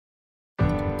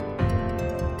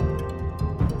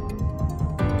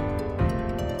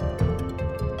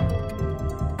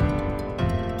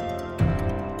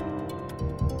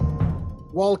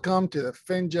Welcome to the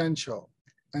Finjan Show,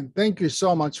 and thank you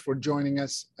so much for joining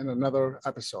us in another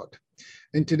episode.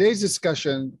 In today's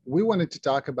discussion, we wanted to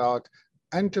talk about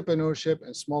entrepreneurship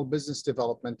and small business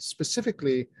development,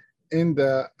 specifically in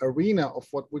the arena of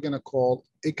what we're going to call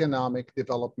economic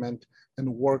development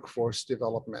and workforce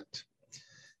development.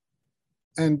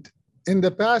 And in the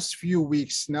past few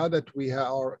weeks, now that we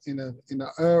are in an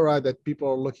era that people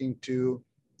are looking to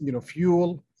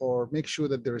fuel or make sure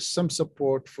that there is some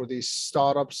support for these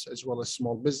startups as well as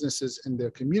small businesses in their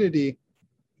community,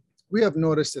 we have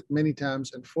noticed that many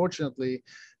times, unfortunately,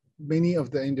 many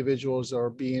of the individuals are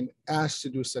being asked to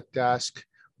do such tasks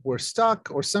were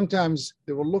stuck, or sometimes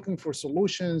they were looking for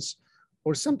solutions,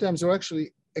 or sometimes they're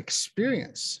actually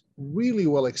really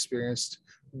well experienced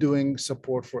doing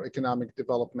support for economic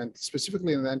development,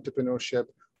 specifically in the entrepreneurship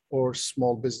or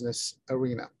small business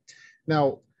arena.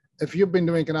 Now, if you've been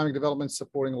doing economic development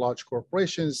supporting large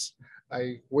corporations,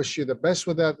 I wish you the best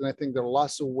with that. And I think there are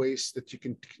lots of ways that you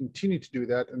can continue to do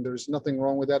that. And there's nothing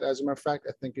wrong with that. As a matter of fact,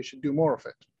 I think you should do more of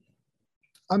it.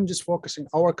 I'm just focusing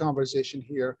our conversation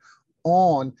here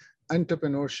on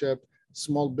entrepreneurship,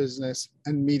 small business,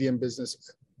 and medium business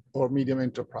or medium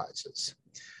enterprises.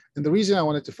 And the reason I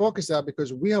wanted to focus that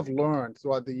because we have learned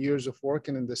throughout the years of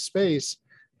working in this space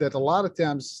that a lot of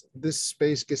times this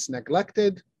space gets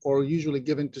neglected or usually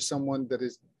given to someone that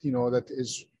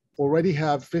is already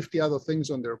have 50 other things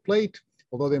on their plate,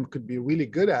 although they could be really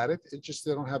good at it. It's just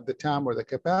they don't have the time or the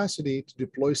capacity to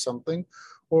deploy something,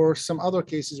 or some other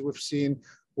cases we've seen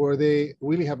where they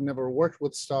really have never worked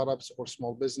with startups or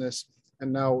small business,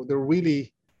 and now they're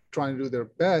really trying to do their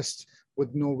best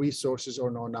with no resources or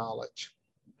no knowledge.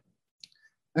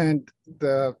 And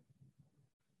the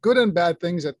good and bad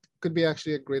things that could be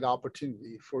actually a great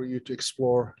opportunity for you to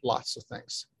explore lots of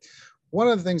things. One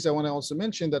of the things I want to also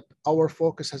mention that our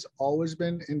focus has always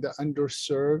been in the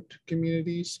underserved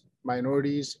communities,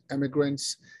 minorities,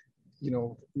 immigrants,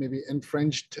 maybe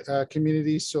infringed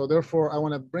communities. So therefore, I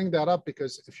want to bring that up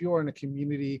because if you are in a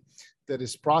community that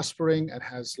is prospering and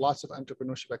has lots of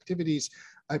entrepreneurship activities,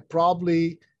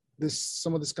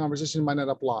 some of this conversation might not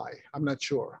apply. I'm not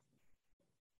sure.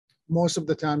 Most of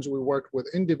the times we worked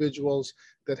with individuals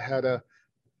that had to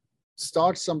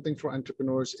start something for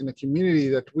entrepreneurs in a community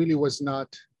that really was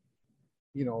not,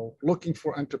 looking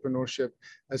for entrepreneurship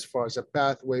as far as a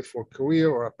pathway for career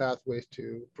or a pathway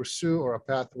to pursue or a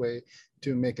pathway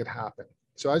to make it happen.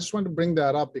 So I just want to bring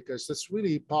that up because that's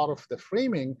really part of the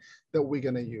framing that we're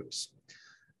going to use.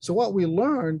 So what we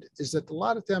learned is that a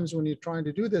lot of times when you're trying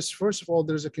to do this, first of all,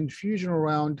 there's a confusion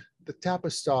around the type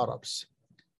of startups,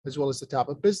 as well as the type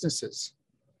of businesses,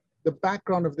 the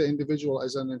background of the individual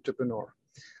as an entrepreneur,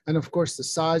 and of course the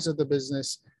size of the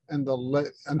business and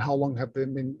how long have they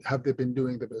been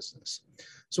doing the business.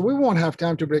 So we won't have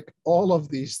time to break all of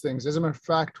these things. As a matter of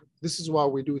fact, this is why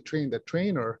we do train the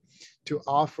trainer to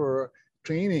offer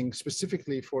training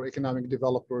specifically for economic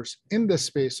developers in the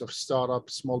space of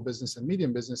startups, small business, and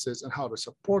medium businesses, and how to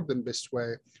support them best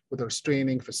way, whether it's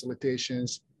training,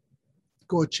 facilitations,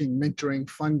 coaching, mentoring,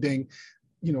 funding,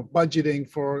 budgeting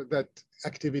for that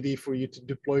activity for you to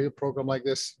deploy a program like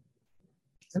this,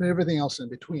 and everything else in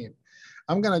between.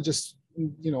 I'm going to just,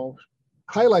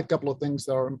 highlight a couple of things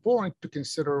that are important to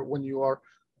consider when you are,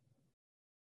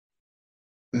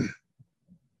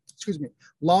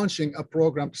 launching a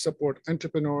program to support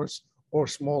entrepreneurs or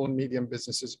small and medium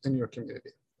businesses in your community.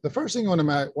 The first thing you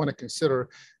want to consider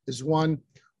is one,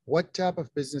 what type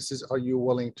of businesses are you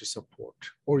willing to support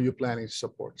or are you planning to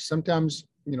support? Sometimes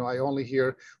I only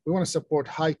hear we want to support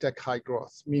high tech, high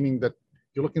growth, meaning that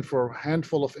you're looking for a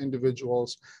handful of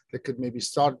individuals that could maybe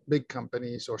start big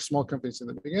companies or small companies in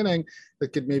the beginning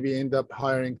that could maybe end up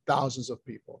hiring thousands of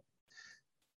people.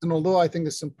 And although I think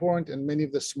it's important and many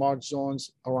of the smart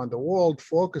zones around the world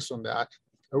focus on that,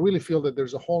 I really feel that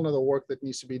there's a whole nother work that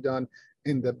needs to be done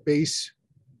in the base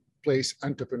place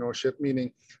entrepreneurship,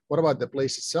 meaning what about the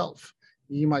place itself?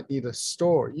 You might need a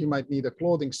store, you might need a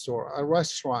clothing store, a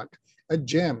restaurant, a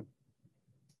gym,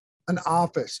 an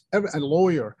office, a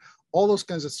lawyer, all those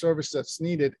kinds of services that's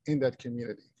needed in that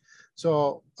community.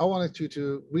 So I wanted you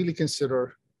to really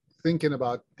consider thinking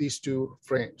about these two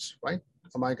frames, right?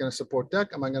 Am I going to support tech?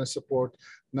 Am I going to support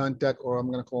non-tech? Or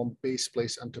I'm going to call them base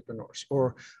place entrepreneurs?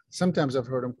 Or sometimes I've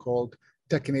heard them called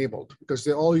tech-enabled because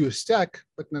they all use tech,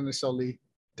 but not necessarily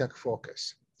tech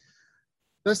focus.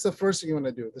 That's the first thing you want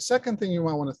to do. The second thing you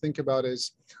might want to think about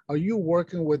is, are you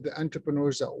working with the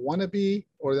entrepreneurs that want to be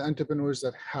or the entrepreneurs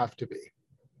that have to be?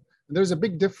 And there's a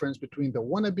big difference between the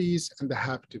wannabes and the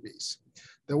have to be's.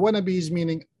 The wannabes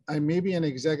meaning I may be an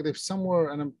executive somewhere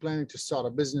and I'm planning to start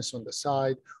a business on the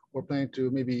side, or planning to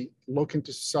maybe look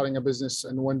into starting a business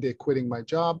and one day quitting my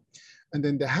job. And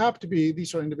then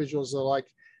these are individuals that are like,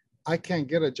 I can't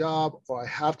get a job, or I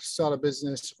have to start a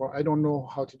business, or I don't know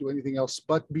how to do anything else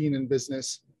but being in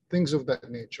business, things of that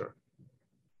nature.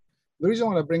 The reason I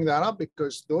want to bring that up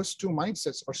because those two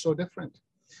mindsets are so different.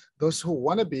 Those who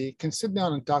want to be can sit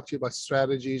down and talk to you about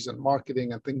strategies and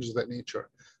marketing and things of that nature.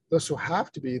 Those who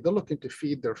have to be, they're looking to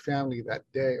feed their family that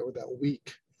day or that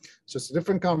week. So it's a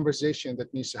different conversation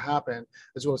that needs to happen,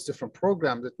 as well as different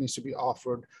program that needs to be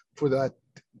offered for that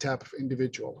type of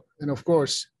individual. And of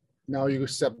course, now you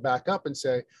step back up and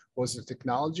say, was it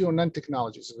technology or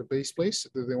non-technology? Is it a base place?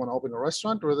 Do they want to open a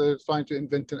restaurant, or they're trying to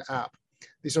invent an app?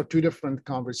 These are two different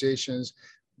conversations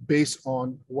based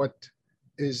on what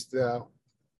is the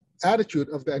attitude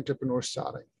of the entrepreneur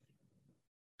starting.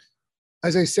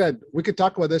 As I said, we could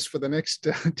talk about this for the next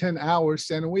 10 hours,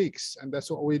 10 weeks, and that's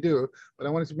what we do. But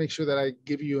I wanted to make sure that I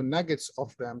give you nuggets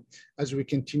of them as we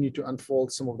continue to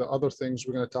unfold some of the other things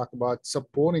we're going to talk about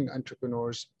supporting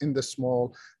entrepreneurs in the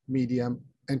small, medium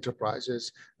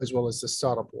enterprises, as well as the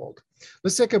startup world.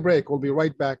 Let's take a break. We'll be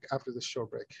right back after this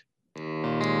short break.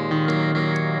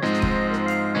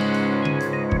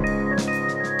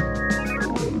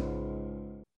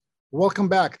 Welcome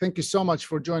back. Thank you so much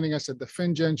for joining us at the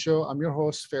Finjan Show. I'm your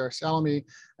host, Faris Alami,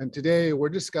 and today we're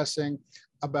discussing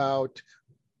about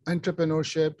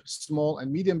entrepreneurship, small and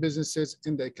medium businesses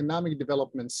in the economic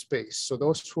development space. So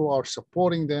those who are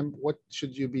supporting them, what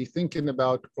should you be thinking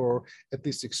about, or at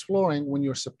least exploring when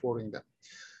you're supporting them?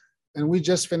 And we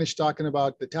just finished talking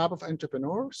about the type of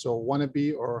entrepreneur, so want to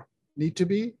be or need to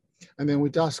be. And then we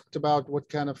talked about what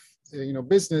kind of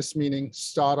business, meaning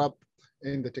startup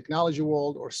in the technology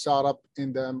world, or startup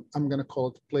in the, I'm going to call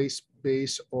it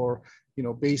place-based or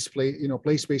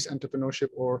place-based entrepreneurship,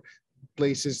 or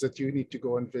places that you need to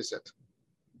go and visit.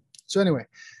 So anyway,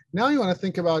 now you want to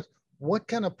think about what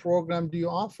kind of program do you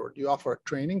offer? Do you offer a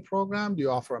training program? Do you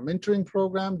offer a mentoring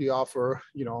program? Do you offer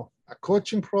a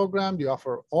coaching program? Do you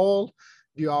offer all?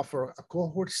 Do you offer a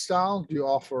cohort style? Do you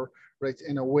offer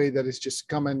in a way that is just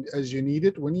coming as you need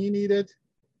it, when you need it?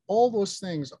 All those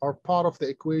things are part of the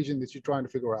equation that you're trying to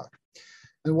figure out.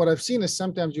 And what I've seen is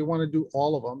sometimes you want to do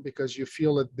all of them because you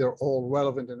feel that they're all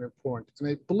relevant and important. And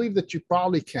I believe that you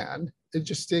probably can. It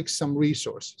just takes some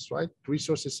resources, right?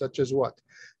 Resources such as what?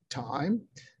 Time,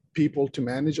 people to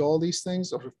manage all these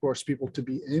things, or of course, people to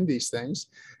be in these things.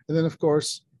 And then of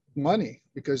course, money,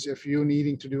 because if you're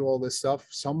needing to do all this stuff,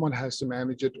 someone has to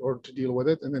manage it or to deal with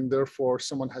it. And then therefore,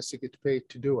 someone has to get paid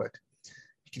to do it.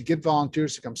 You can get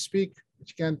volunteers to come speak, but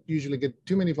you can't usually get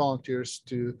too many volunteers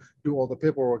to do all the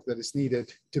paperwork that is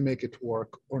needed to make it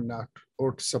work or not,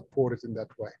 or to support it in that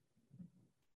way.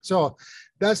 So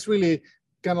that's really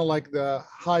kind of like the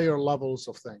higher levels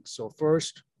of things. So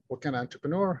first, what kind of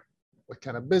entrepreneur, what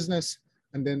kind of business,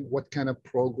 and then what kind of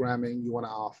programming you want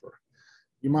to offer.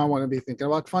 You might want to be thinking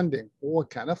about funding.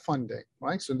 What kind of funding,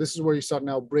 right? So this is where you start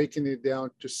now breaking it down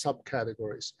to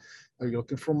subcategories. Are you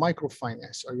looking for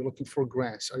microfinance? Are you looking for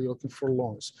grants? Are you looking for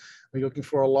loans? Are you looking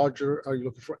for are you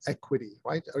looking for equity,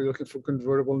 right? Are you looking for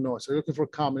convertible notes? Are you looking for a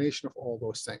combination of all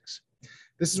those things?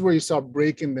 This is where you start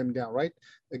breaking them down, right?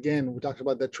 Again, we talked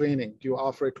about the training. Do you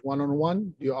offer it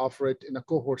one-on-one? Do you offer it in a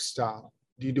cohort style?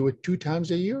 Do you do it 2 times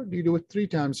a year? Do you do it 3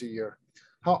 times a year?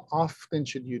 How often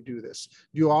should you do this?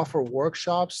 Do you offer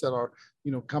workshops that are,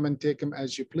 come and take them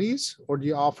as you please? Or do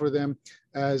you offer them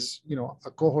as,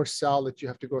 a cohort style that you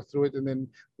have to go through it and then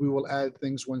we will add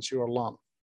things once you're alum?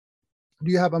 Do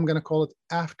you have, I'm going to call it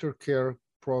aftercare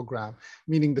program,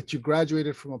 meaning that you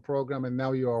graduated from a program and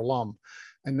now you're alum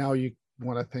and now you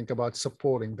want to think about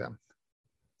supporting them?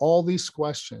 All these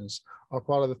questions are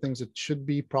part of the things that should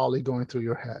be probably going through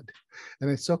your head. And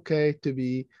it's okay to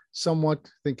be somewhat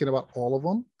thinking about all of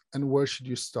them and where should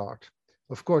you start.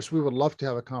 Of course, we would love to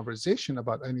have a conversation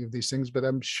about any of these things, but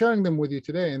I'm sharing them with you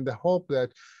today in the hope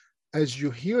that as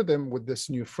you hear them with this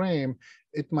new frame,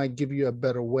 it might give you a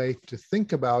better way to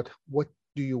think about what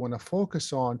do you want to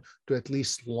focus on to at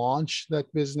least launch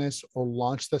that business or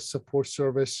launch that support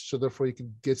service, so therefore you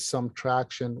can get some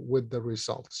traction with the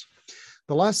results.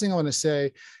 The last thing I want to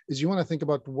say is you want to think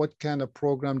about what kind of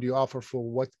program do you offer for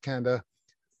what kind of,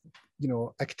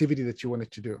 activity that you wanted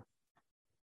to do.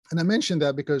 And I mentioned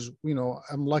that because,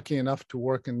 I'm lucky enough to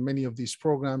work in many of these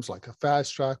programs like a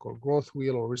Fast Track or Growth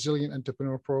Wheel or Resilient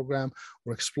Entrepreneur Program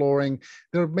or Exploring.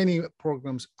 There are many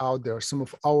programs out there. Some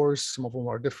of ours, some of them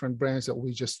are different brands that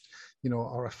we just,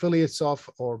 are affiliates of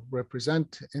or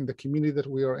represent in the community that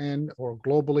we are in or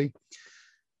globally.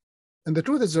 And the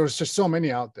truth is there's just so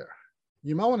many out there.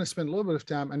 You might want to spend a little bit of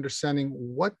time understanding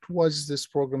what was this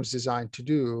program's designed to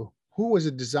do, who was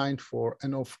it designed for?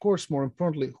 And of course, more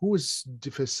importantly, who is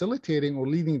facilitating or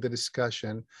leading the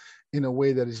discussion in a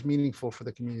way that is meaningful for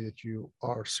the community that you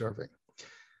are serving?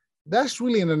 That's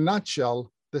really, in a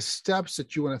nutshell, the steps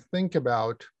that you want to think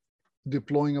about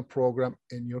deploying a program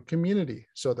in your community.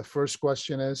 So the first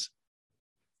question is,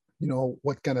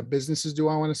 what kind of businesses do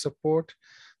I want to support?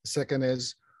 The second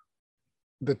is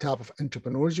the type of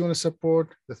entrepreneurs you want to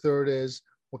support. The third is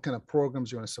what kind of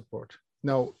programs you want to support.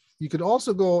 Now, you could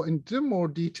also go into more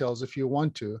details if you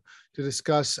want to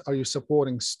discuss, are you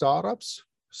supporting startups,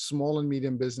 small and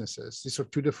medium businesses? These are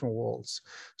two different worlds,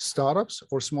 startups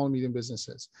or small and medium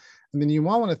businesses. And then you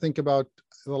might want to think about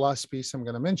the last piece I'm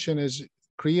going to mention is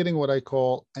creating what I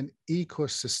call an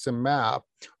ecosystem map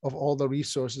of all the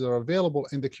resources that are available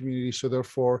in the community. So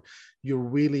therefore, you're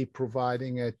really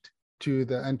providing it to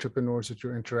the entrepreneurs that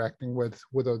you're interacting with,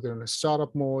 whether they're in a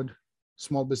startup mode,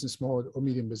 small business mode, or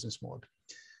medium business mode.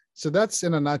 So that's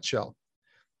in a nutshell.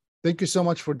 Thank you so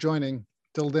much for joining.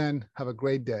 Till then, have a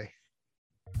great day.